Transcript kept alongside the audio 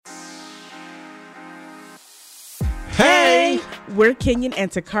We're Kenyon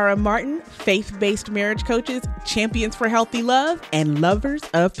and Takara Martin, faith-based marriage coaches, champions for healthy love, and lovers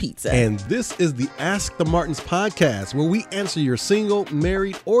of pizza. And this is the Ask the Martins podcast, where we answer your single,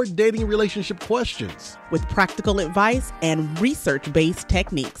 married, or dating relationship questions with practical advice and research-based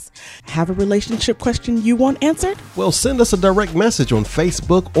techniques. Have a relationship question you want answered? Well, send us a direct message on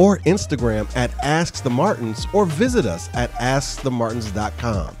Facebook or Instagram at Ask the Martins, or visit us at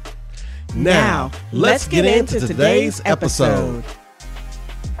askthemartins.com. Now, let's get into today's episode.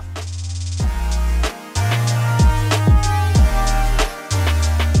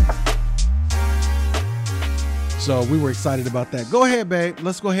 So we were excited about that. Go ahead, babe.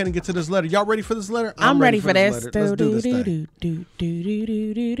 Let's go ahead and get to this letter. Y'all ready for this letter? I'm ready for this. Let's do this thing.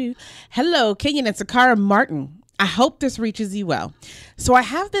 Hello, Kenyon and Takara Martin. I hope this reaches you well. So I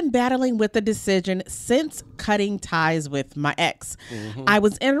have been battling with the decision since cutting ties with my ex. I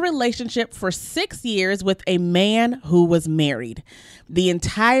was in a relationship for 6 years with a man who was married. The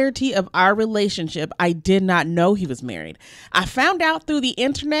entirety of our relationship, I did not know he was married. I found out through the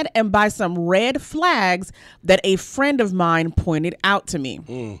internet and by some red flags that a friend of mine pointed out to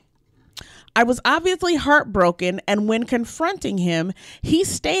me. I was obviously heartbroken, and when confronting him, he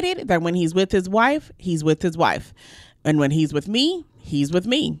stated that when he's with his wife, he's with his wife. And when he's with me, he's with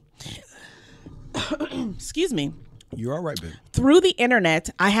me. Excuse me. You're all right, babe. Through the internet,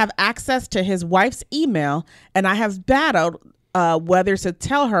 I have access to his wife's email, and I have battled whether to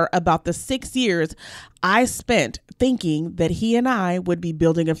tell her about the 6 years I spent thinking that he and I would be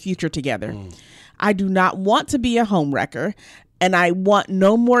building a future together. I do not want to be a homewrecker, and I want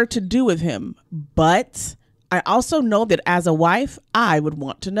no more to do with him. But I also know that as a wife, I would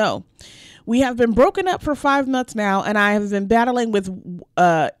want to know. We have been broken up for 5 months now, and I have been battling with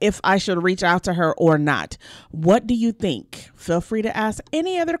if I should reach out to her or not. What do you think? Feel free to ask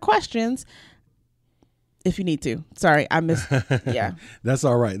any other questions if you need to. Sorry, I missed. Yeah. That's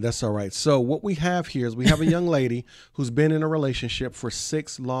all right. That's all right. So what we have here is we have a young lady who's been in a relationship for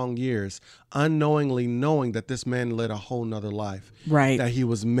 6 long years, unknowingly knowing that this man led a whole nother life. Right. That he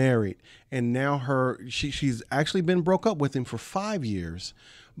was married. And now she's actually been broke up with him for 5 years.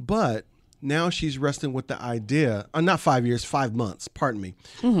 But now she's wrestling with the idea, not 5 years, 5 months, pardon me.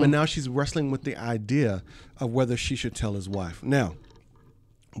 But now she's wrestling with the idea of whether she should tell his wife. Now,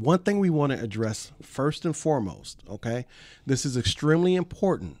 one thing we want to address first and foremost, okay? This is extremely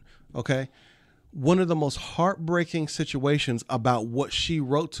important, okay? One of the most heartbreaking situations about what she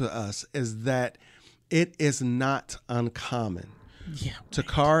wrote to us is that it is not uncommon. Yeah.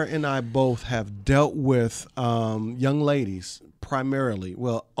 Takara and I both have dealt with young ladies primarily,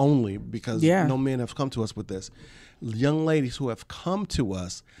 well, only because no men have come to us with this. Young ladies who have come to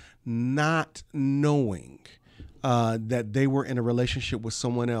us not knowing that they were in a relationship with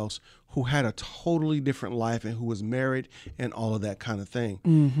someone else who had a totally different life and who was married and all of that kind of thing.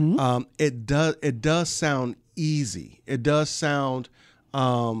 It does sound easy. It does sound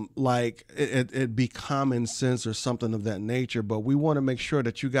like it'd be common sense or something of that nature, but we want to make sure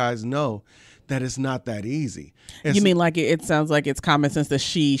that you guys know that it's not that easy. You mean like it sounds like it's common sense that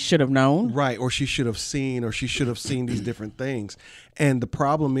she should have known? Right, or she should have seen these different things. And the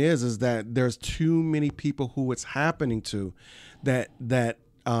problem is that there's too many people who it's happening to that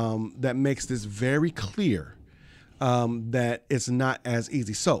makes this very clear that it's not as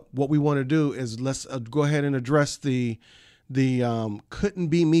easy. So what we want to do is let's go ahead and address the couldn't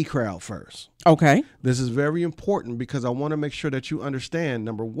be me crowd first. Okay. This is very important because I want to make sure that you understand,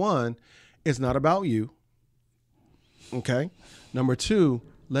 number one, it's not about you. Okay. Number two,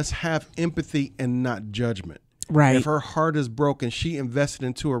 let's have empathy and not judgment. Right. If her heart is broken, she invested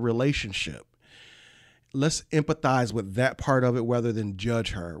into a relationship. Let's empathize with that part of it rather than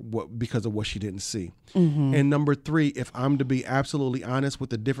judge her because of what she didn't see. And number three, if I'm to be absolutely honest,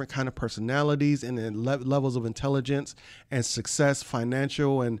 with the different kind of personalities and levels of intelligence and success,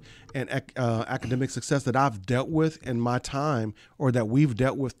 financial and academic success that I've dealt with in my time or that we've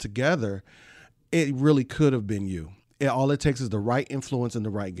dealt with together, it really could have been you. All it takes is the right influence in the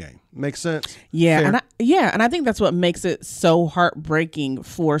right game. Makes sense? Yeah. And I think that's what makes it so heartbreaking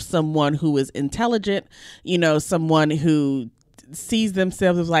for someone who is intelligent, someone who sees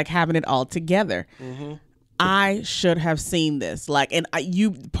themselves as like having it all together. I should have seen this.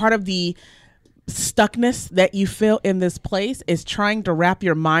 Part of the stuckness that you feel in this place is trying to wrap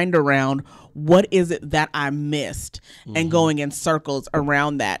your mind around what is it that I missed and going in circles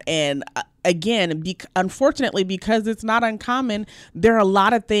around that. And again, unfortunately, because it's not uncommon, there are a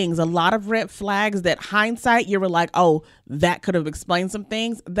lot of things, a lot of red flags that hindsight, you were like, oh, that could have explained some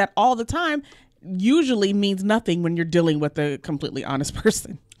things that all the time usually means nothing when you're dealing with a completely honest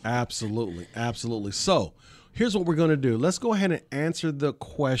person. Absolutely. Absolutely. So here's what we're going to do. Let's go ahead and answer the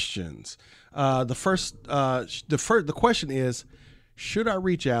questions. The question is, should I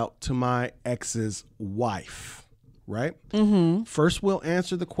reach out to my ex's wife? Right? Mm-hmm. First, we'll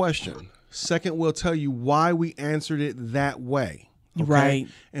answer the question. Second, we'll tell you why we answered it that way. Okay? Right.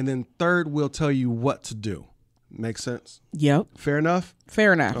 And then third, we'll tell you what to do. Make sense? Yep. Fair enough?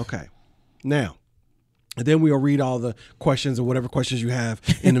 Fair enough. Okay. Now, and then we'll read all the questions or whatever questions you have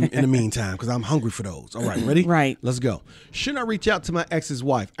in the meantime, because I'm hungry for those. All right, ready? Right. Let's go. Should I reach out to my ex's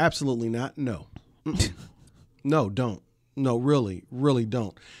wife? Absolutely not. No. No, don't. No, really, really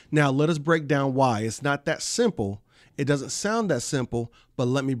don't. Now, let us break down why. It's not that simple. It doesn't sound that simple, but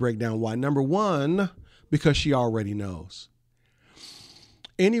let me break down why. Number one, because she already knows.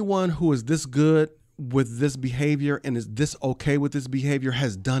 Anyone who is this good with this behavior and is this okay with this behavior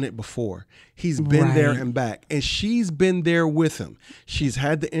has done it before. He's been there and back, and she's been there with him. She's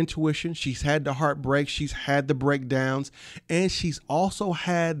had the intuition. She's had the heartbreak. She's had the breakdowns, and she's also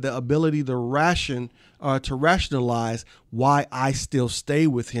had the ability to rationalize why I still stay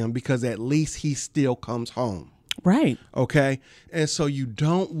with him, because at least he still comes home. Right. Okay. And so you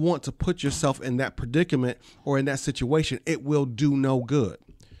don't want to put yourself in that predicament or in that situation. It will do no good.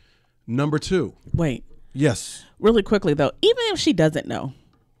 Number two. Wait. Yes. Really quickly, though, even if she doesn't know,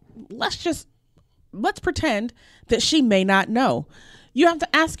 let's pretend that she may not know. You have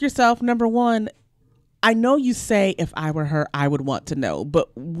to ask yourself, number one, I know you say if I were her, I would want to know, but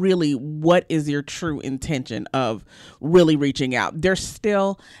really, what is your true intention of really reaching out? There's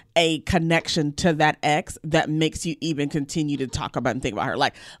still a connection to that ex that makes you even continue to talk about and think about her.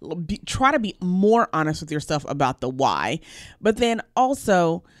 Like, try to be more honest with yourself about the why. But then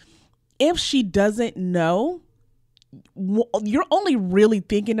also, if she doesn't know, you're only really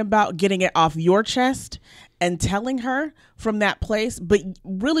thinking about getting it off your chest and telling her from that place. But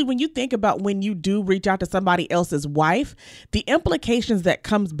really, when you think about when you do reach out to somebody else's wife, the implications that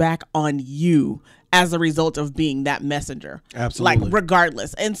comes back on you as a result of being that messenger. Absolutely. Like,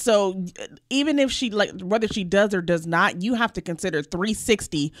 regardless. And so even if she, like, whether she does or does not, you have to consider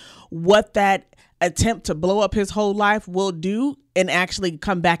 360 what that attempt to blow up his whole life will do and actually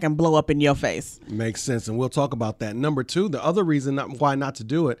come back and blow up in your face. Makes sense. And we'll talk about that. Number two, the other reason why not to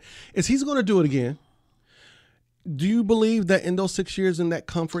do it is he's going to do it again. Do you believe that in those 6 years in that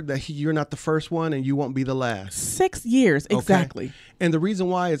comfort that you're not the first one and you won't be the last? 6 years, exactly. Okay. And the reason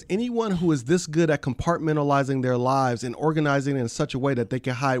why is anyone who is this good at compartmentalizing their lives and organizing in such a way that they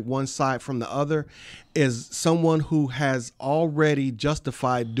can hide one side from the other is someone who has already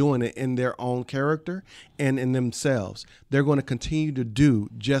justified doing it in their own character and in themselves. They're going to continue to do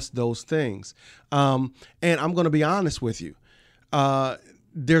just those things. And I'm going to be honest with you.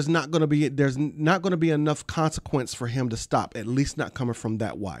 There's not going to be enough consequence for him to stop, at least not coming from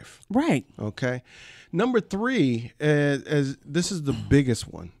that wife. Right. Okay. Number three is this is the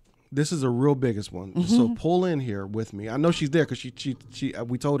biggest one. This is a real biggest one. Mm-hmm. So pull in here with me. I know she's there because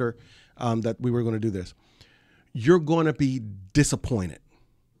we told her that we were going to do this. You're going to be disappointed.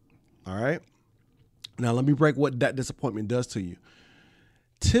 All right. Now let me break what that disappointment does to you.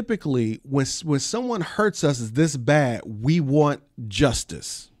 Typically, when someone hurts us this bad, we want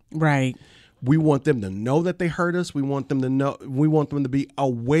justice. Right. We want them to know that they hurt us. We want them to know. We want them to be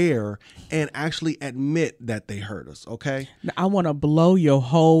aware and actually admit that they hurt us. Okay. I want to blow your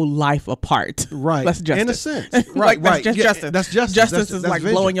whole life apart. Right. That's justice. In a sense. Right. That's just justice. That's justice. Justice is like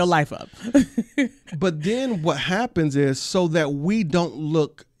vengeance. Blowing your life up. But then what happens is, so that we don't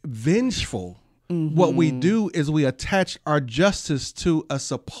look vengeful, what we do is we attach our justice to a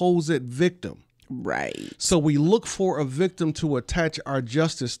supposed victim. Right. So we look for a victim to attach our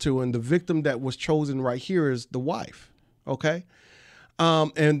justice to, and the victim that was chosen right here is the wife. Okay.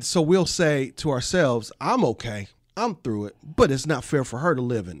 And so we'll say to ourselves, I'm okay. I'm through it, but it's not fair for her to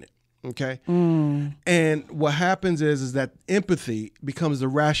live in it. Okay. And what happens is that empathy becomes the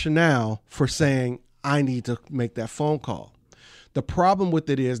rationale for saying, I need to make that phone call. The problem with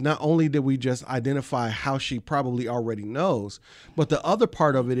it is not only did we just identify how she probably already knows, but the other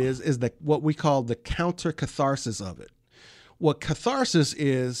part of it is that what we call the counter catharsis of it. What catharsis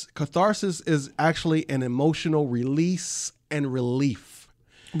is actually an emotional release and relief.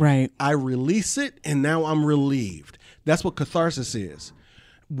 Right. I release it and now I'm relieved. That's what catharsis is.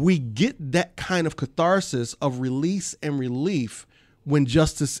 We get that kind of catharsis of release and relief when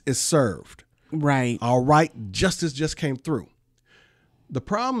justice is served. Right. All right. Justice just came through. The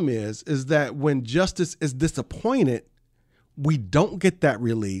problem is that when justice is disappointed, we don't get that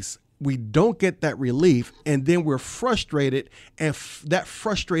release. we don't get that relief, and then we're frustrated, and that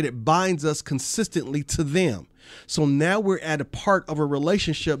frustrated binds us consistently to them. So now we're at a part of a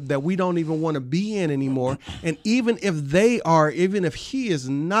relationship that we don't even want to be in anymore. And even if he is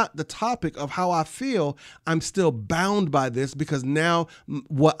not the topic of how I feel, I'm still bound by this because now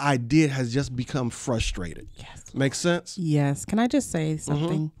what I did has just become frustrated. Yes. Makes sense? Yes. Can I just say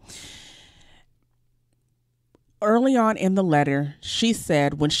something? Early on in the letter, she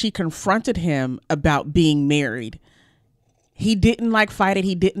said when she confronted him about being married, he didn't fight it.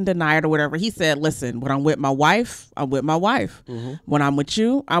 He didn't deny it or whatever. He said, listen, when I'm with my wife, I'm with my wife. When I'm with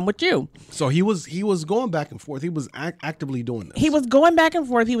you, I'm with you. So he was going back and forth. He was actively doing this. He was going back and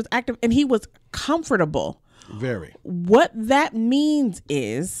forth. He was active and he was comfortable. Very. What that means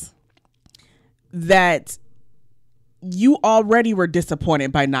is that you already were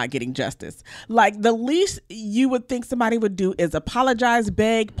disappointed by not getting justice. The least you would think somebody would do is apologize,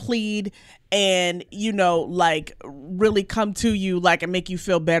 beg, plead, and, really come to you and make you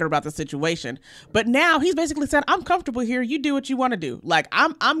feel better about the situation. But now he's basically said, I'm comfortable here. You do what you want to do.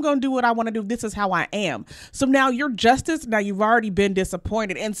 I'm going to do what I want to do. This is how I am. So now your justice, now you've already been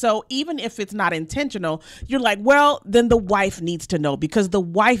disappointed. And so even if it's not intentional, you're well, then the wife needs to know because the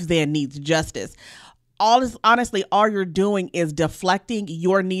wife then needs justice. Honestly, all you're doing is deflecting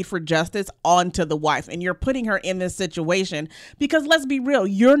your need for justice onto the wife, and you're putting her in this situation because let's be real,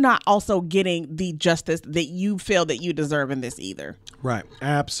 you're not also getting the justice that you feel that you deserve in this either. Right.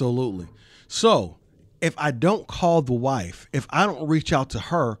 Absolutely. So if I don't call the wife, if I don't reach out to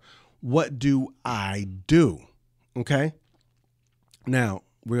her, what do I do? Okay. Now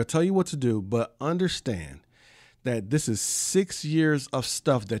we're going to tell you what to do, but understand that this is 6 years of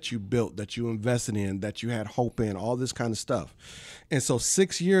stuff that you built, that you invested in, that you had hope in, all this kind of stuff. And so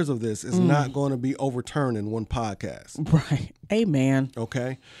 6 years of this is not going to be overturned in one podcast. Right. Amen.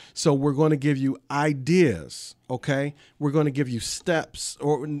 Okay. So we're going to give you ideas. Okay. We're going to give you steps,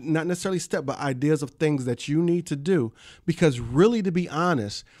 or not necessarily steps, but ideas of things that you need to do. Because really, to be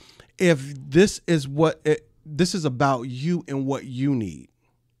honest, if this is this is about you and what you need,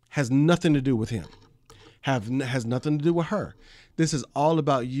 has nothing to do with him. Has nothing to do with her. This is all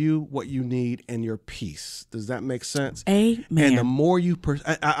about you, what you need, and your peace. Does that make sense? Amen. And the more you,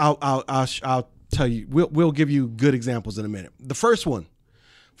 I'll tell you. We'll give you good examples in a minute. The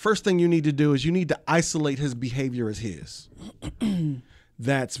first thing you need to do is you need to isolate his behavior as his.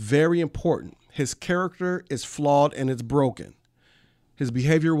 That's very important. His character is flawed and it's broken. His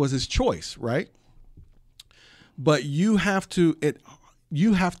behavior was his choice, right? But you have to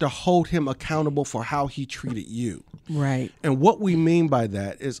hold him accountable for how he treated you. Right. And what we mean by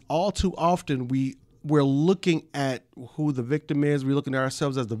that is all too often we're looking at who the victim is. We're looking at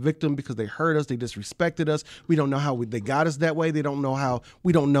ourselves as the victim because they hurt us. They disrespected us. We don't know how they got us that way. We don't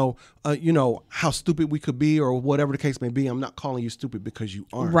know how stupid we could be or whatever the case may be. I'm not calling you stupid because you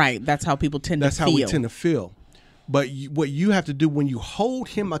aren't. Right. That's how people tend to feel. That's how we tend to feel. But what you have to do when you hold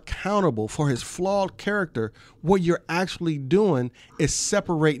him accountable for his flawed character, what you're actually doing is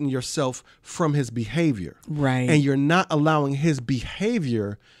separating yourself from his behavior. Right. And you're not allowing his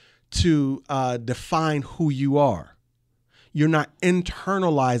behavior to define who you are. You're not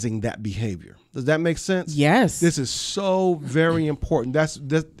internalizing that behavior. Does that make sense? Yes. This is so very important. It's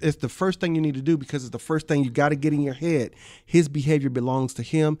the first thing you need to do because it's the first thing you got to get in your head. His behavior belongs to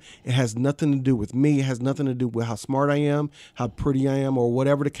him. It has nothing to do with me. It has nothing to do with how smart I am, how pretty I am, or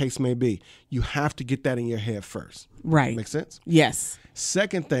whatever the case may be. You have to get that in your head first. Right. Make sense? Yes.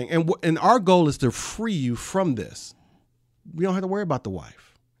 Second thing, and our goal is to free you from this. We don't have to worry about the wife.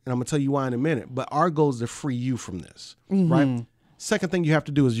 And I'm going to tell you why in a minute. But our goal is to free you from this. Mm-hmm. Right? Second thing you have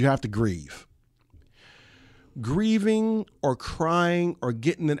to do is you have to grieve. Grieving or crying or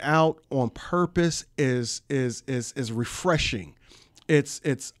getting it out on purpose is refreshing. It's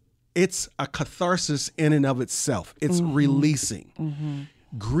a catharsis in and of itself. It's releasing. Mm-hmm.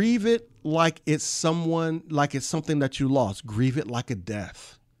 Grieve it like it's something that you lost. Grieve it like a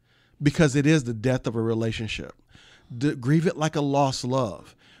death, because it is the death of a relationship. Grieve it like a lost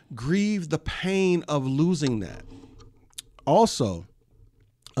love. Grieve the pain of losing that. Also,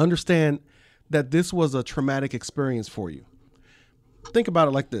 understand that this was a traumatic experience for you. Think about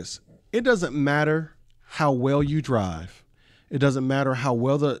it like this. It doesn't matter how well you drive. It doesn't matter how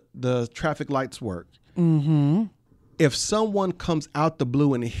well the traffic lights work. Mm-hmm. If someone comes out the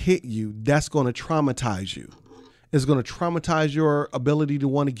blue and hit you, that's going to traumatize you. It's going to traumatize your ability to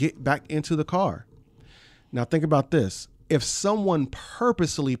want to get back into the car. Now think about this. If someone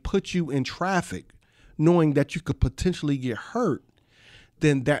purposely put you in traffic knowing that you could potentially get hurt,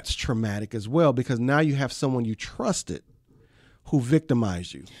 then that's traumatic as well, because now you have someone you trusted who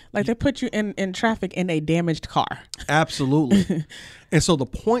victimized you. Like they put you in traffic in a damaged car. Absolutely. And so the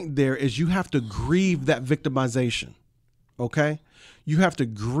point there is you have to grieve that victimization. Okay? You have to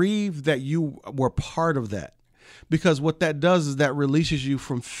grieve that you were part of that. Because what that does is that releases you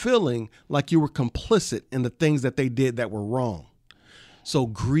from feeling like you were complicit in the things that they did that were wrong. So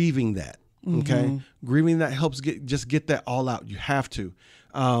grieving that, okay? Mm-hmm. Grieving that helps get that all out. You have to.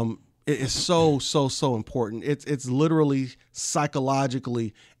 It is so important. It's literally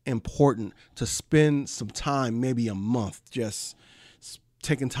psychologically important to spend some time, maybe a month, just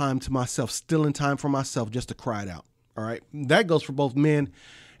taking time to myself, stealing time for myself just to cry it out. All right. That goes for both men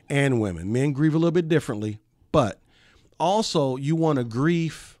and women. Men grieve a little bit differently, but also you want to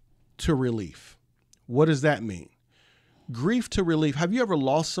grieve to relief. What does that mean? Grief to relief. Have you ever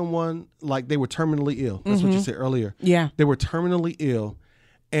lost someone like they were terminally ill? That's what you said earlier. Yeah. They were terminally ill.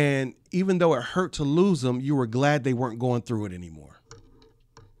 And even though it hurt to lose them, you were glad they weren't going through it anymore.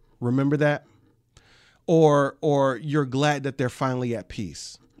 Remember that? Or you're glad that they're finally at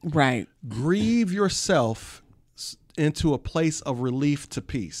peace. Right. Grieve yourself into a place of relief to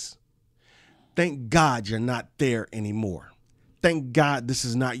peace. Thank God you're not there anymore. Thank God this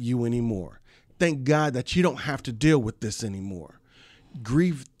is not you anymore. Thank God that you don't have to deal with this anymore.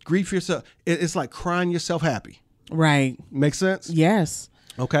 Grieve yourself. It's like crying yourself happy. Right. Make sense? Yes.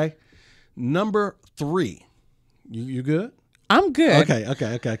 Okay. Number 3. You good? I'm good.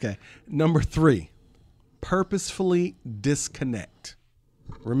 Okay. Number 3, purposefully disconnect.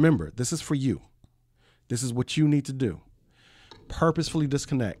 Remember, this is for you. This is what you need to do. Purposefully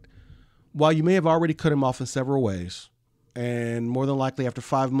disconnect. While you may have already cut him off in several ways, and more than likely after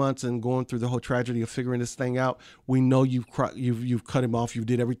 5 months and going through the whole tragedy of figuring this thing out, we know you've cut him off. You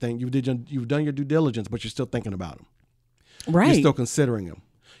did everything. You've done your due diligence, but you're still thinking about him. Right. You're still considering him.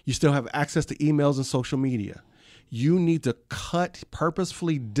 You still have access to emails and social media. You need to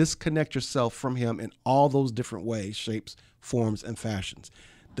purposefully disconnect yourself from him in all those different ways, shapes, forms, and fashions.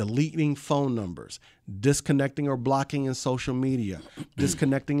 Deleting phone numbers, disconnecting or blocking in social media,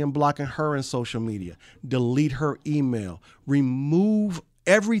 disconnecting and blocking her in social media, delete her email, remove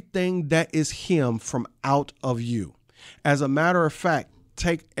everything that is him from out of you. As a matter of fact,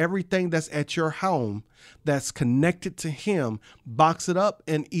 take everything that's at your home that's connected to him, box it up,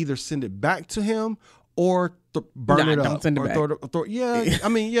 and either send it back to him or burn it up. Don't send it back. You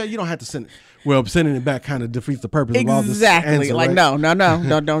don't have to send it. Well, sending it back kind of defeats the purpose of all this. Exactly. Like, right?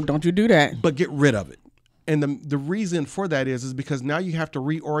 No, don't you do that. But get rid of it. And the reason for that is because now you have to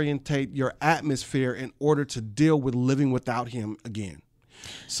reorientate your atmosphere in order to deal with living without him again.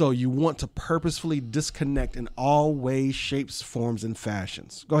 So you want to purposefully disconnect in all ways, shapes, forms, and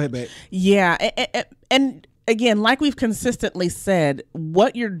fashions. Go ahead, babe. Yeah. And again, like we've consistently said,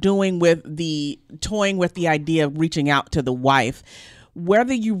 what you're doing with toying with the idea of reaching out to the wife,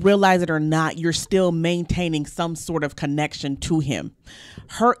 whether you realize it or not, you're still maintaining some sort of connection to him.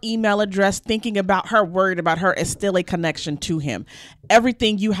 Her email address, thinking about her, worried about her, is still a connection to him.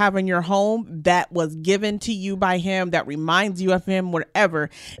 Everything you have in your home that was given to you by him, that reminds you of him, whatever,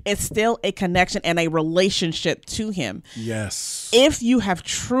 it's still a connection and a relationship to him. Yes. If you have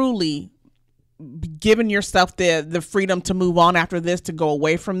truly given yourself the freedom to move on after this, to go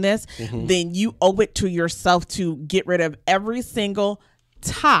away from this, then you owe it to yourself to get rid of every single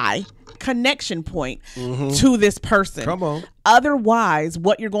connection point to this person. Come on. Otherwise,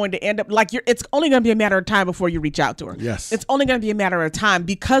 what you're going to end up it's only going to be a matter of time before you reach out to her. Yes. It's only going to be a matter of time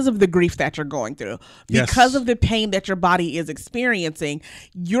because of the grief that you're going through, because of the pain that your body is experiencing.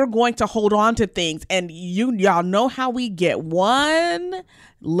 You're going to hold on to things, and y'all know how we get. One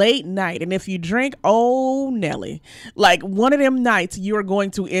late night, and if you drink, oh Nelly, like one of them nights, you're going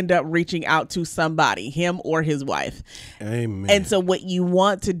to end up reaching out to somebody, him or his wife. Amen. And so what you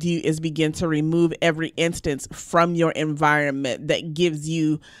want to do is begin to remove every instance from your environment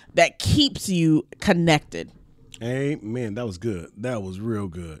that keeps you connected. Amen. That was good. That was real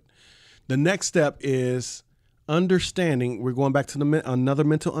good. The next step is understanding. We're going back to another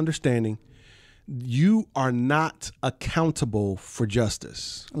mental understanding. You are not accountable for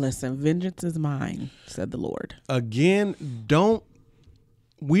justice. Listen, vengeance is mine, said the Lord. Again,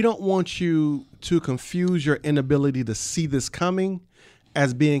 we don't want you to confuse your inability to see this coming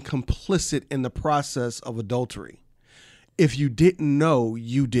as being complicit in the process of adultery. If you didn't know,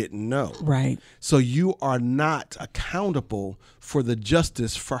 you didn't know. Right. So you are not accountable for the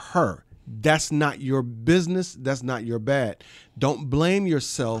justice for her. That's not your business. That's not your bad. Don't blame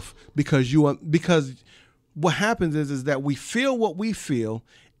yourself because what happens is that we feel what we feel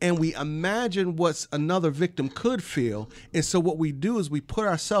and we imagine what another victim could feel. And so what we do is we put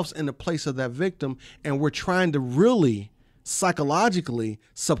ourselves in the place of that victim, and we're trying to really psychologically,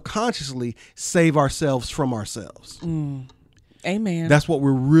 subconsciously save ourselves from ourselves. Amen. That's what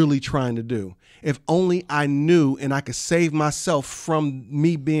we're really trying to do. If only I knew and I could save myself from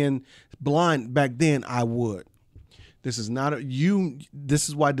me being blind back then, I would. This is not this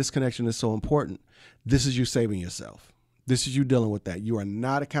is why disconnection is so important. This is you saving yourself. This is you dealing with that. You are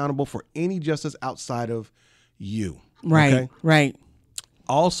not accountable for any justice outside of you. Right. Okay? Right.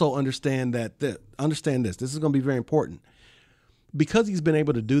 Also understand this. This is going to be very important. Because he's been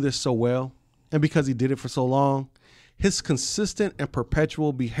able to do this so well, and because he did it for so long, his consistent and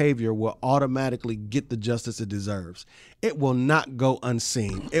perpetual behavior will automatically get the justice it deserves. It will not go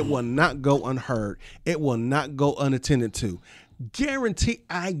unseen. It will not go unheard. It will not go unattended to.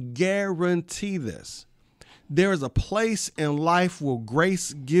 I guarantee this. There is a place in life where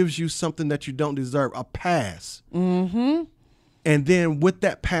grace gives you something that you don't deserve, a pass. Mm-hmm. And then with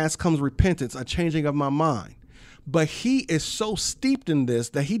that pass comes repentance, a changing of my mind. But he is so steeped in this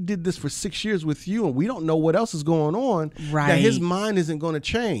that he did this for 6 years with you, and we don't know what else is going on, right, that his mind isn't going to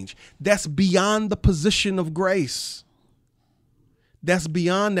change. That's beyond the position of grace. That's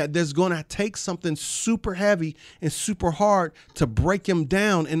beyond that. There's going to take something super heavy and super hard to break him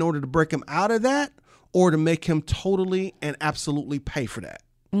down in order to break him out of that, or to make him totally and absolutely pay for that.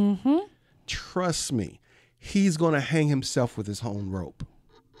 Mm-hmm. Trust me, he's going to hang himself with his own rope.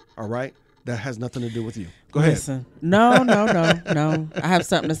 All right? That has nothing to do with you. Go ahead. No. I have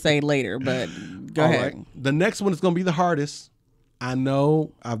something to say later, but go ahead. Right. The next one is going to be the hardest. I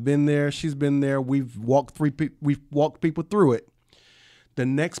know. I've been there. She's been there. We've walked people through it. The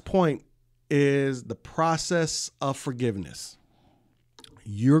next point is the process of forgiveness.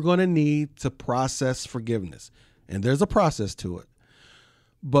 You're going to need to process forgiveness, and there's a process to it.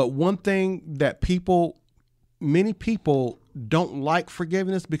 But one thing that many people don't like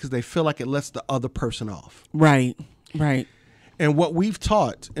forgiveness because they feel like it lets the other person off. Right. And what we've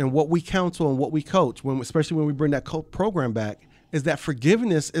taught and what we counsel and what we coach, especially when we bring that program back, is that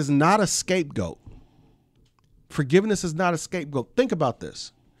forgiveness is not a scapegoat. Forgiveness is not a scapegoat. Think about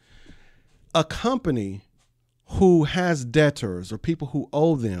this. A company who has debtors or people who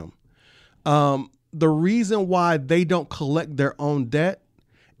owe them, the reason why they don't collect their own debt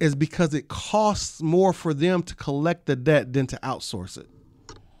is because it costs more for them to collect the debt than to outsource it.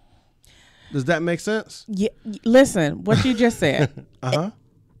 Does that make sense? Yeah. Listen, what you just said. Uh-huh.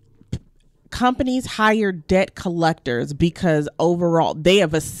 Companies hire debt collectors because overall they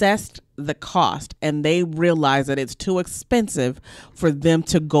have assessed the cost and they realize that it's too expensive for them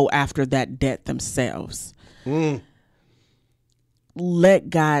to go after that debt themselves. Let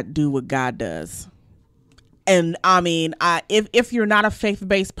God do what God does. And I mean, if you're not a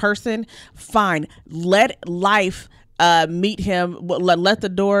faith-based person, fine. Let life meet him. Let the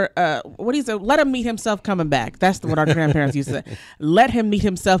door. What do you say? Let him meet himself coming back. That's what our grandparents used to say. Let him meet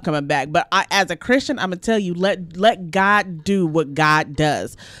himself coming back. But as a Christian, I'm gonna tell you, let God do what God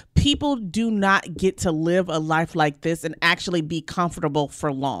does. People do not get to live a life like this and actually be comfortable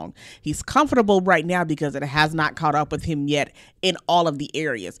for long. He's comfortable right now because it has not caught up with him yet in all of the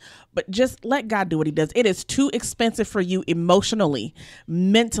areas. But just let God do what he does. It is too expensive for you emotionally,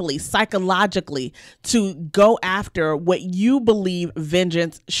 mentally, psychologically to go after what you believe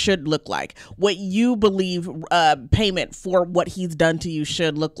vengeance should look like, what you believe payment for what he's done to you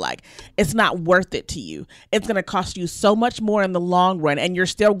should look like. It's not worth it to you. It's going to cost you so much more in the long run, and you're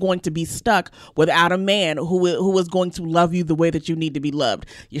still going to be stuck without a man who is going to love you the way that you need to be loved.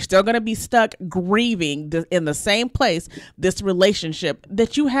 You're still going to be stuck grieving in the same place, this relationship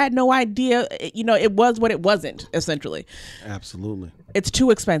that you had no idea, it was what it wasn't, essentially. Absolutely. It's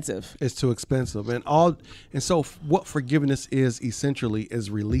too expensive. It's too expensive. And so what forgiveness is essentially is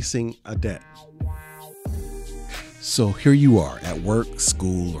releasing a debt. So here you are at work,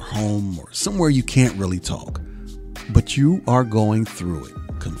 school, or home, or somewhere you can't really talk, but you are going through it.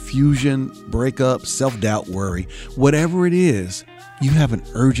 Confusion, breakup, self-doubt, worry, whatever it is, you have an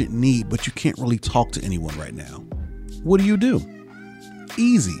urgent need, but you can't really talk to anyone right now. What do?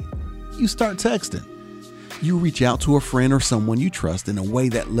 Easy. You start texting. You reach out to a friend or someone you trust in a way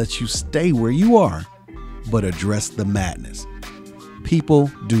that lets you stay where you are, but address the madness.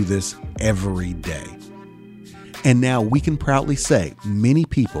 People do this every day. And now we can proudly say many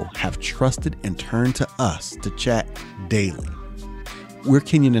people have trusted and turned to us to chat daily. We're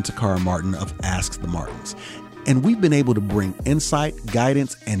Kenyon and Takara Martin of Ask the Martins, and we've been able to bring insight,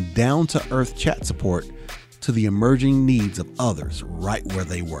 guidance, and down-to-earth chat support to the emerging needs of others right where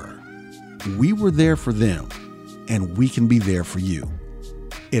they were. We were there for them, and we can be there for you.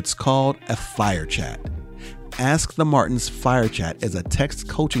 It's called a Fire Chat. Ask the Martins Fire Chat is a text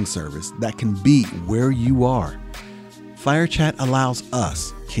coaching service that can be where you are. Fire Chat allows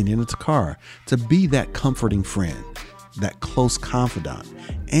us, Kenyon and Takara, to be that comforting friend, that close confidant,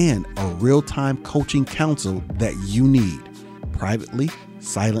 and a real-time coaching counsel that you need, privately,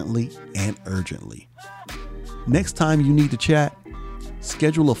 silently, and urgently. Next time you need to chat,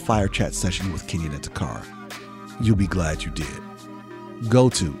 schedule a Fire Chat session with Kenyon and Takara. You'll be glad you did. Go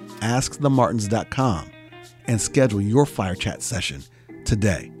to askthemartins.com and schedule your Fire Chat session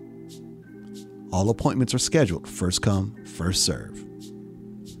today. All appointments are scheduled first come, first serve.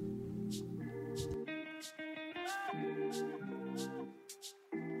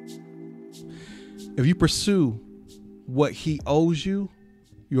 If you pursue what he owes you,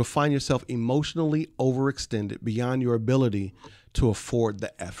 you'll find yourself emotionally overextended beyond your ability to afford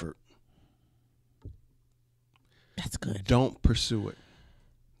the effort. That's good. Don't pursue it.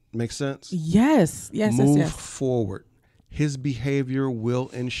 Make sense? Yes. Move forward. His behavior will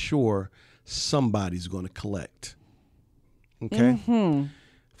ensure somebody's going to collect. Okay? Mm-hmm.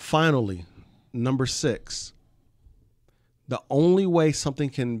 Finally, number 6. The only way something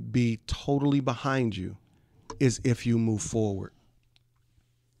can be totally behind you is if you move forward.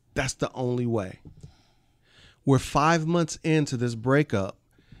 That's the only way. We're 5 months into this breakup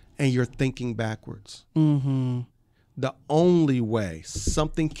and you're thinking backwards. Mm-hmm. The only way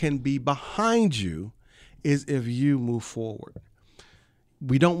something can be behind you is if you move forward.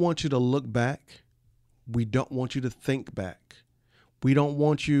 We don't want you to look back. We don't want you to think back. We don't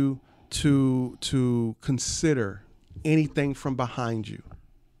want you to consider anything from behind you.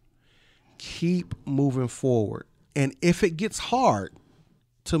 Keep moving forward. And if it gets hard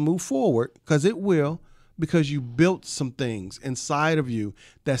to move forward, because it will, because you built some things inside of you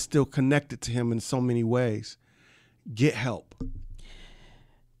that's still connected to him in so many ways, get help.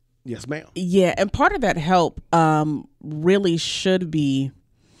 Yes, ma'am. Yeah, and part of that help really should be,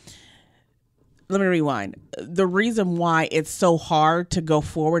 let me rewind. The reason why it's so hard to go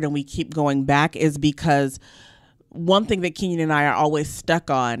forward and we keep going back is because one thing that Kenyon and I are always stuck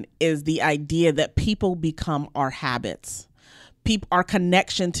on is the idea that people become our habits. Our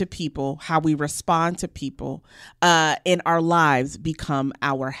connection to people, how we respond to people in our lives become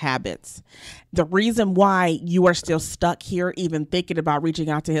our habits. The reason why you are still stuck here, even thinking about reaching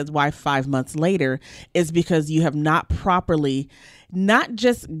out to his wife 5 months later, is because you have not properly not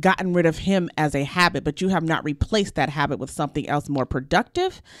just gotten rid of him as a habit, but you have not replaced that habit with something else more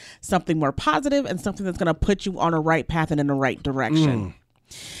productive, something more positive, and something that's going to put you on a right path and in the right direction.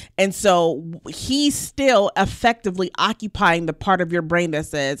 And so he's still effectively occupying the part of your brain that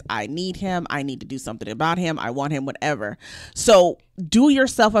says, I need him. I need to do something about him. I want him, whatever. So do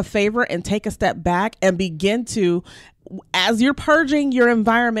yourself a favor and take a step back and begin to, as you're purging your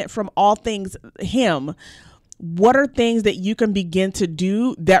environment from all things him, what are things that you can begin to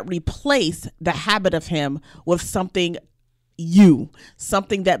do that replace the habit of him with something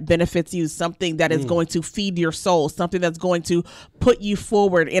something that benefits you, something that is going to feed your soul, something that's going to put you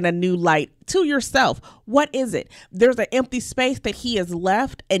forward in a new light to yourself? What is it? There's an empty space that he has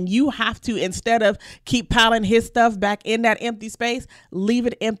left, and you have to, instead of keep piling his stuff back in that empty space, leave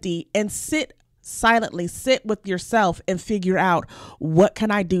it empty and sit with yourself and figure out, what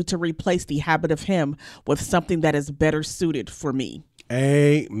can I do to replace the habit of him with something that is better suited for me?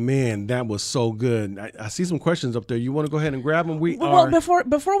 Amen. That was so good. I see some questions up there. You want to go ahead and grab them?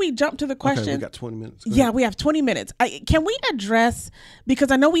 Before we jump to the question, okay, we got 20 minutes. Yeah, we have 20 minutes. Can we address,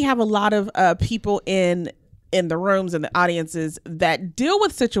 because I know we have a lot of people in the rooms and the audiences that deal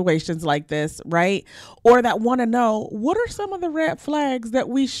with situations like this, right? Or that want to know, what are some of the red flags that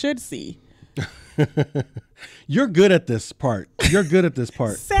we should see? You're good at this part.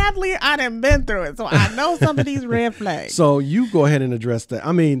 Sadly, I done been through it, so I know some of these red flags. So you go ahead and address that.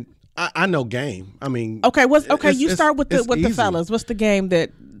 I mean, I know game. I mean, okay. You start with the fellas. What's the game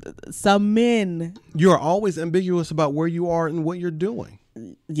that some men? You're always ambiguous about where you are and what you're doing.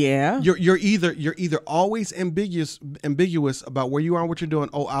 Yeah. You're either always ambiguous about where you are and what you're doing.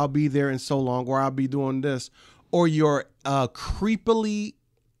 Oh, I'll be there in so long, or I'll be doing this, or you're creepily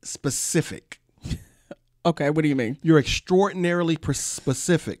specific. Okay, what do you mean? You're extraordinarily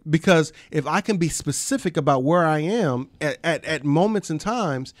specific, because if I can be specific about where I am at moments and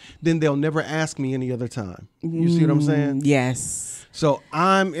times, then they'll never ask me any other time. You see what I'm saying? Yes. So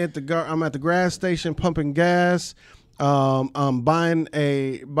I'm at the gas station pumping gas. I'm buying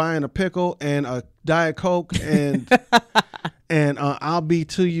a pickle and a Diet Coke, and and I'll be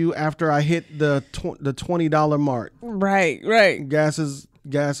to you after I hit the $20 mark. Right. Gas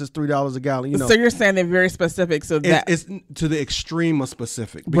is $3 a gallon. You know. So you're saying they're very specific. So that it's to the extreme of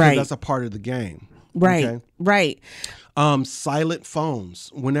specific, because that's a part of the game. Right. Okay? Right. Silent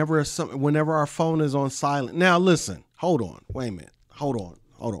phones. Whenever our phone is on silent. Now listen, hold on. Wait a minute. Hold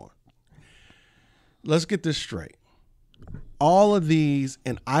on. Let's get this straight. All of these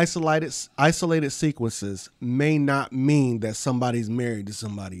in isolated sequences may not mean that somebody's married to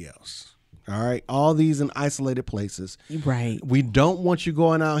somebody else. All right. All these in isolated places. Right. We don't want you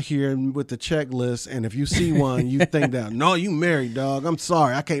going out here with the checklist. And if you see one, you think that, no, you married, dog. I'm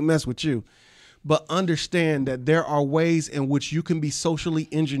sorry. I can't mess with you. But understand that there are ways in which you can be socially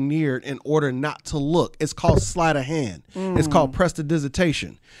engineered in order not to look. It's called sleight of hand. It's called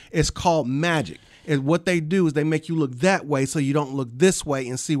prestidigitation. It's called magic. And what they do is they make you look that way so you don't look this way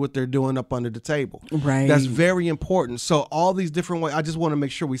and see what they're doing up under the table. Right. That's very important. So all these different ways, I just want to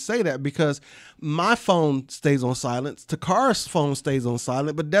make sure we say that because my phone stays on silent. Takara's phone stays on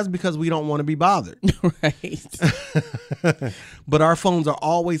silent, but that's because we don't want to be bothered. Right. But our phones are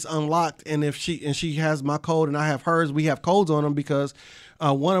always unlocked. And if she has my code and I have hers, we have codes on them because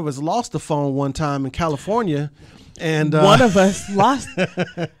one of us lost the phone one time in California. And one of us lost.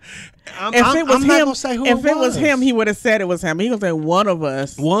 I'm not gonna say who if it was him, he would have said it was him. He was saying one of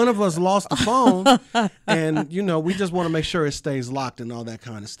us. One of us lost the phone, and we just want to make sure it stays locked and all that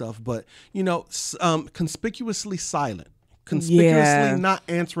kind of stuff. But conspicuously silent, not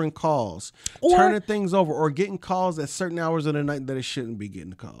answering calls, turning things over, or getting calls at certain hours of the night that it shouldn't be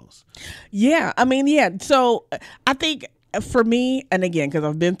getting the calls. Yeah, I mean, yeah. So I think. For me, and again, because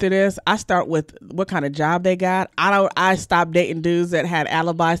I've been through this, I start with what kind of job they got. I stopped dating dudes that had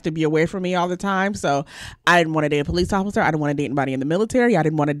alibis to be away from me all the time. So I didn't want to date a police officer. I didn't want to date anybody in the military. I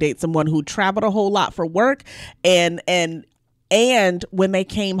didn't want to date someone who traveled a whole lot for work. And when they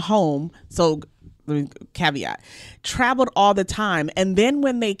came home, so caveat, traveled all the time, and then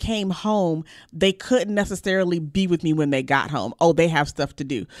when they came home they couldn't necessarily be with me when they got home. Oh, they have stuff to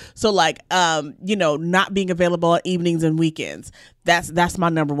do. So not being available on evenings and weekends, that's my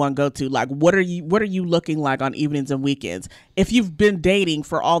number one go-to. Like, what are you looking like on evenings and weekends? If you've been dating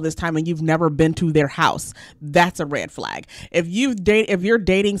for all this time and you've never been to their house, that's a red flag. If you're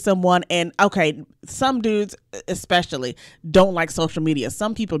dating someone, and okay, some dudes especially don't like social media.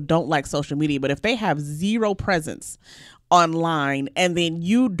 Some people don't like social media, but if they have zero presence online and then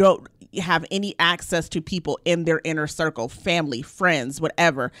you don't have any access to people in their inner circle, family, friends,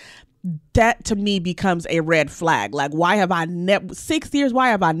 whatever, that to me becomes a red flag. Like, why have I 6 years? Why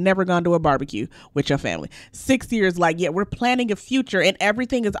have I never gone to a barbecue with your family? 6 years, we're planning a future and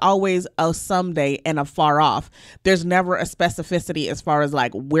everything is always a someday and a far off. There's never a specificity as far as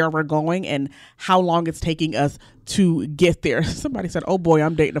like where we're going and how long it's taking us to get there. Somebody said, "Oh boy,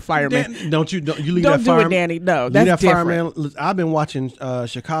 I'm dating a fireman." Don't you leave don't that do fireman? It, Danny. No, that's that different. Fireman. I've been watching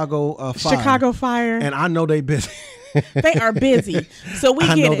Chicago Fire. Chicago Fire, and I know they busy. They are busy, so we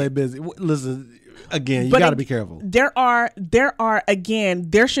I get know it. they're busy. Listen, again, you got to be careful. There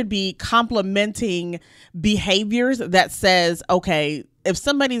should be complementing behaviors that says, okay, if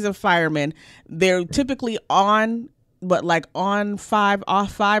somebody's a fireman, they're typically on 5,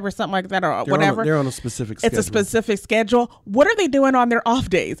 off 5 or something like that, or whatever. They're on a specific schedule. It's a specific schedule. What are they doing on their off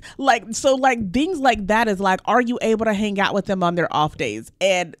days? Things like that is like, are you able to hang out with them on their off days?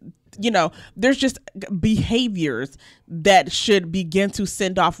 And there's just behaviors that should begin to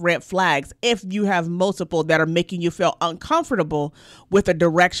send off red flags if you have multiple that are making you feel uncomfortable with the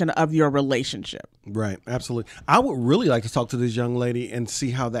direction of your relationship. Right. Absolutely. I would really like to talk to this young lady and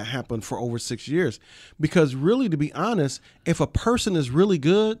see how that happened for over 6 years, because really, to be honest, if a person is really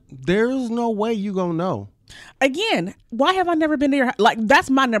good, there's no way you gonna know. Again, why have I never been there? Like, that's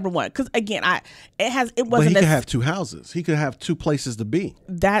my number one. Because again, it wasn't. But he could have 2 houses. He could have 2 places to be.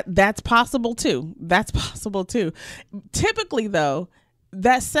 That's possible too. Typically, though,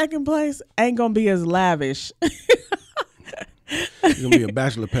 that second place ain't gonna be as lavish. It's gonna be a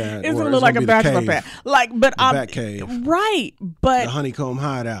bachelor pad. It's gonna look like a bachelor pad. The bat cave. Right, but the honeycomb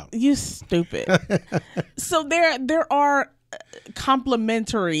hideout. You stupid. So there are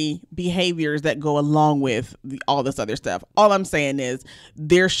complementary behaviors that go along with all this other stuff. All I'm saying is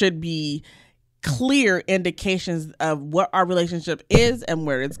there should be clear indications of what our relationship is and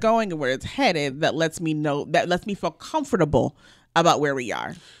where it's going and where it's headed that lets me feel comfortable about where we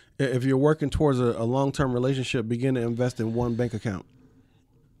are. If you're working towards a long-term relationship, begin to invest in one bank account.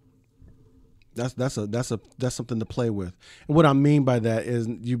 That's something to play with. And what I mean by that is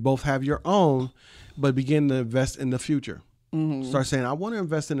you both have your own, but begin to invest in the future. Mm-hmm. Start saying, I want to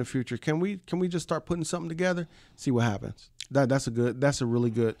invest in the future. Can we just start putting something together? See what happens. That's a really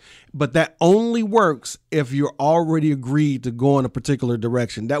good. But that only works if you're already agreed to go in a particular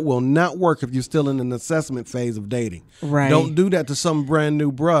direction. That will not work if you're still in an assessment phase of dating. Right. Don't do that to some brand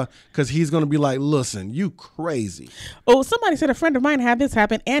new bruh, because he's going to be like, listen, you crazy. Oh, somebody said a friend of mine had this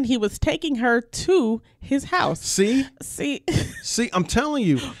happen, and he was taking her to his house. See, I'm telling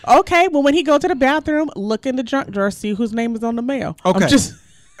you. Okay, well, when he go to the bathroom, look in the junk drawer, see whose name is on the mail. Okay.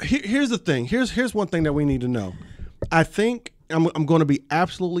 Here's the thing. Here's one thing that we need to know. I think I'm going to be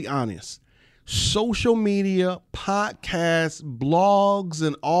absolutely honest. Social media, podcasts, blogs,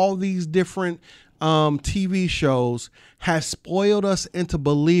 and all these different TV shows has spoiled us into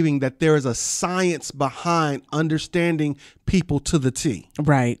believing that there is a science behind understanding people to the T.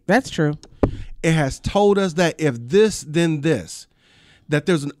 Right. That's true. It has told us that if this, then this, that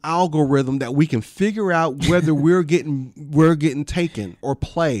there's an algorithm that we can figure out whether we're getting taken or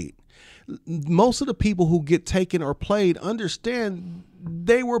played. Most of the people who get taken or played understand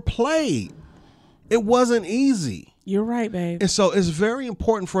they were played. It wasn't easy. You're right, babe. And so it's very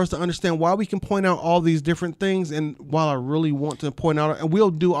important for us to understand why we can point out all these different things. And while I really want to point out, and we'll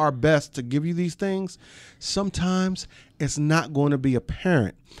do our best to give you these things, sometimes it's not going to be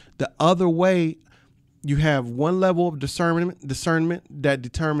apparent. The other way, you have one level of discernment that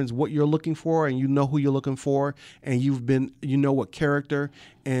determines what you're looking for, and you know who you're looking for, and you know what character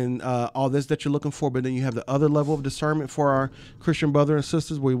and all this that you're looking for. But then you have the other level of discernment for our Christian brother and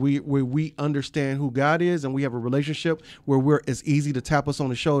sisters, where we understand who God is, and we have a relationship where it's easy to tap us on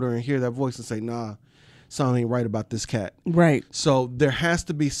the shoulder and hear that voice and say, nah, something ain't right about this cat. Right. So there has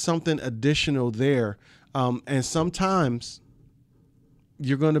to be something additional there, and sometimes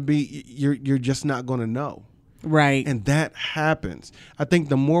you're just not going to know. Right. And that happens. I think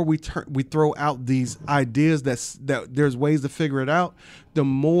the more we throw out these ideas that there's ways to figure it out, the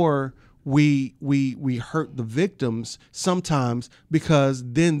more we hurt the victims sometimes, because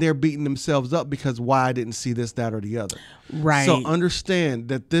then they're beating themselves up because why I didn't see this, that, or the other. Right. So understand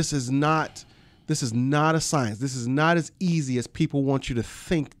that this is not a science. This is not as easy as people want you to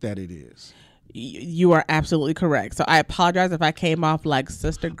think that it is. You are absolutely correct. So I apologize if I came off like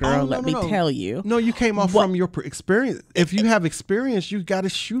sister girl. Let me tell you. No, you came off from your experience. If you have experience, you got to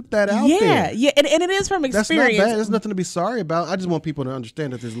shoot that out there. Yeah, and it is from experience. That's not bad. There's nothing to be sorry about. I just want people to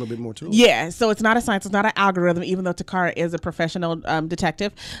understand that there's a little bit more to it. Yeah, so it's not a science. It's not an algorithm, even though Takara is a professional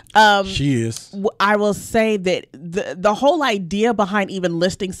detective. She is. I will say that the whole idea behind even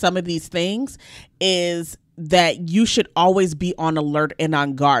listing some of these things is that you should always be on alert and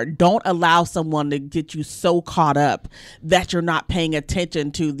on guard. Don't allow someone to get you so caught up that you're not paying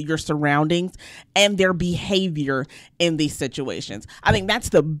attention to your surroundings and their behavior in these situations. I think that's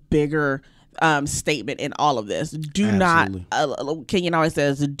the bigger statement in all of this. Kenyon always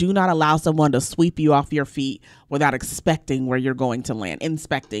says, do not allow someone to sweep you off your feet without inspecting where you're going to land.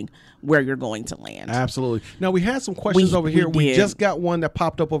 Absolutely. Now, we had some questions over here. We just got one that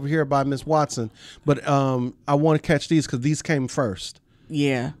popped up over here by Miss Watson, but I want to catch these because these came first.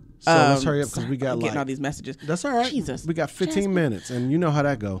 Yeah. So let's hurry up because we got getting all these messages. That's all right. Jesus. We got 15 minutes, and you know how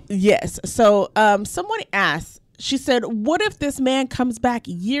that go. Yes. So someone asked, she said, what if this man comes back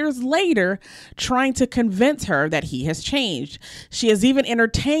years later trying to convince her that he has changed? She has even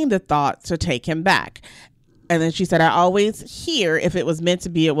entertained the thought to take him back. And then she said, I always hear if it was meant to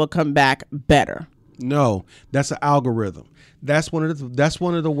be, it will come back better. No, that's an algorithm. That's one of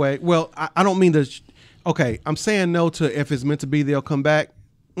the way. Well, I don't mean to. Okay, I'm saying no to if it's meant to be, they'll come back.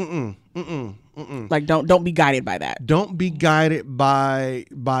 Like don't be guided by that. Don't be guided by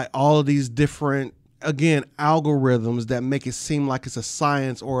all of these different, again, algorithms that make it seem like it's a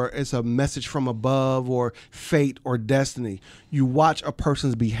science or it's a message from above or fate or destiny. You watch a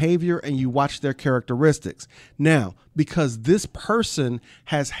person's behavior and you watch their characteristics. Now, because this person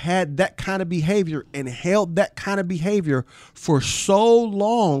has had that kind of behavior and held that kind of behavior for so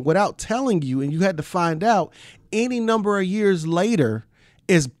long without telling you, and you had to find out, any number of years later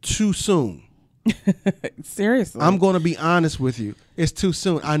is too soon. Seriously, I'm going to be honest with you. It's too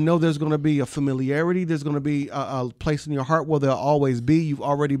soon. I know there's going to be a familiarity. There's going to be a place in your heart where they'll always be. You've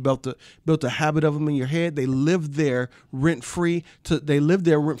already built a habit of them in your head. They live there rent free. They live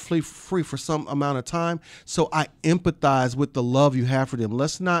there rent free for some amount of time. So I empathize with the love you have for them.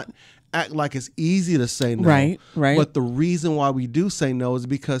 Let's not act like it's easy to say no. Right. But the reason why we do say no is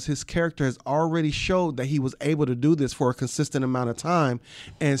because his character has already showed that he was able to do this for a consistent amount of time.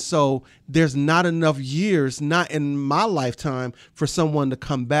 And so there's not enough years, not in my lifetime, for someone to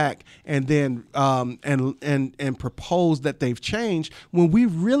come back and then and propose that they've changed when we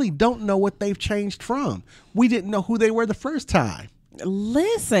really don't know what they've changed from. We didn't know who they were the first time.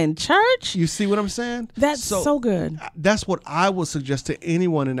 Listen, church. You see what I'm saying? That's so good. That's what I would suggest to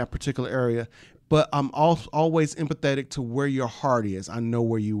anyone in that particular area. But I'm always empathetic to where your heart is. I know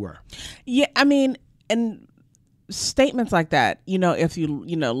where you were. Yeah, I mean, and statements like that, if you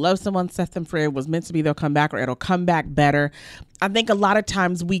love someone, set them free, it was meant to be, they'll come back, or it'll come back better. I think a lot of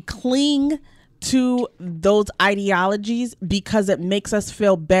times we cling to those ideologies because it makes us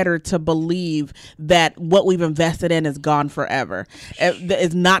feel better to believe that what we've invested in is gone forever.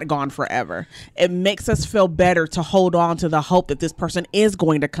 It's not gone forever. It makes us feel better to hold on to the hope that this person is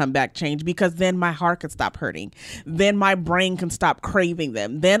going to come back change, because then my heart can stop hurting. Then my brain can stop craving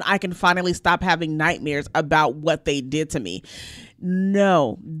them. Then I can finally stop having nightmares about what they did to me.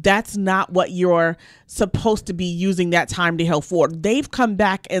 No, that's not what you're supposed to be using that time to heal for. They've come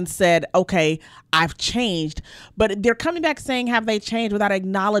back and said, okay, I've changed, but they're coming back saying, have they changed, without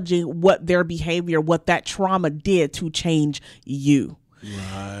acknowledging what their behavior, what that trauma did to change you.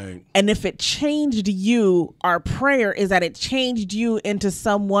 Right. And if it changed you, our prayer is that it changed you into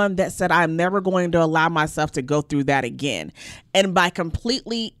someone that said, I'm never going to allow myself to go through that again. And by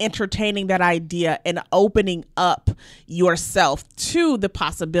completely entertaining that idea and opening up yourself to the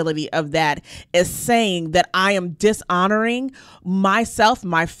possibility of that is saying that I am dishonoring myself,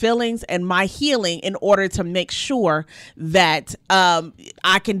 my feelings, and my healing in order to make sure that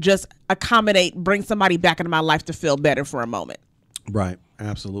I can just bring somebody back into my life to feel better for a moment. Right.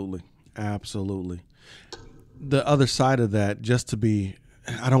 Absolutely. Absolutely. The other side of that,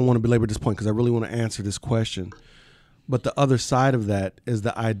 I don't want to belabor this point because I really want to answer this question. But the other side of that is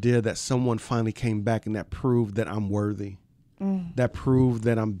the idea that someone finally came back and that proved that I'm worthy. That proved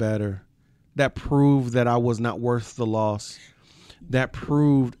that I'm better. That proved that I was not worth the loss. That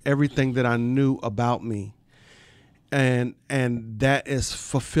proved everything that I knew about me. And that is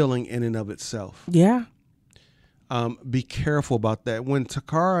fulfilling in and of itself. Yeah. Be careful about that. When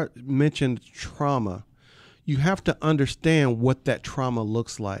Takara mentioned trauma, you have to understand what that trauma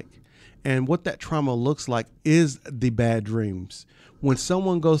looks like. And what that trauma looks like is the bad dreams. When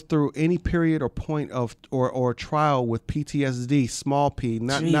someone goes through any period or point of or trial with PTSD, small p,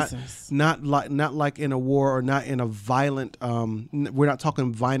 not like in a war or not in a violent, we're not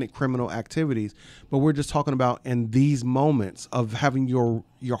talking violent criminal activities, but we're just talking about in these moments of having your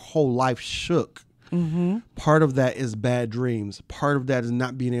whole life shook. Mm-hmm. Part of that is bad dreams. Part of that is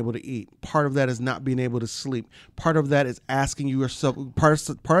not being able to eat. Part of that is not being able to sleep. Part of that is asking yourself. Part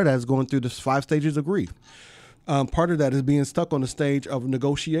of that is going through the 5 stages of grief. Part of that is being stuck on the stage of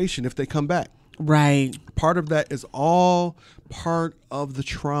negotiation if they come back. Right. Part of that is all part of the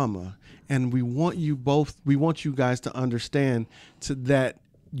trauma, and we want you guys to understand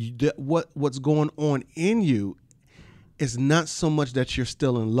what's going on in you is not so much that you're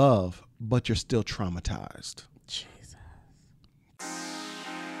still in love, but you're still traumatized. Jesus.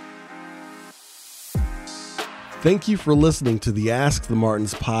 Thank you for listening to the Ask the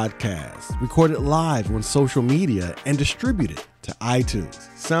Martins podcast, recorded live on social media and distributed to iTunes,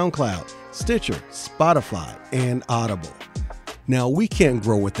 SoundCloud, Stitcher, Spotify, and Audible. Now, we can't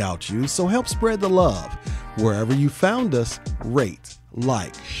grow without you, so help spread the love. Wherever you found us, rate,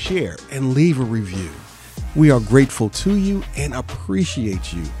 like, share, and leave a review. We are grateful to you and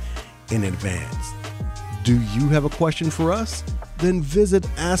appreciate you in advance. Do you have a question for us? Then visit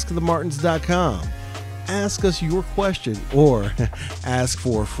askthemartins.com. Ask us your question or ask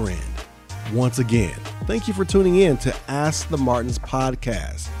for a friend. Once again, thank you for tuning in to Ask the Martins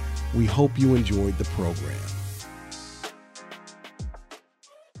podcast. We hope you enjoyed the program.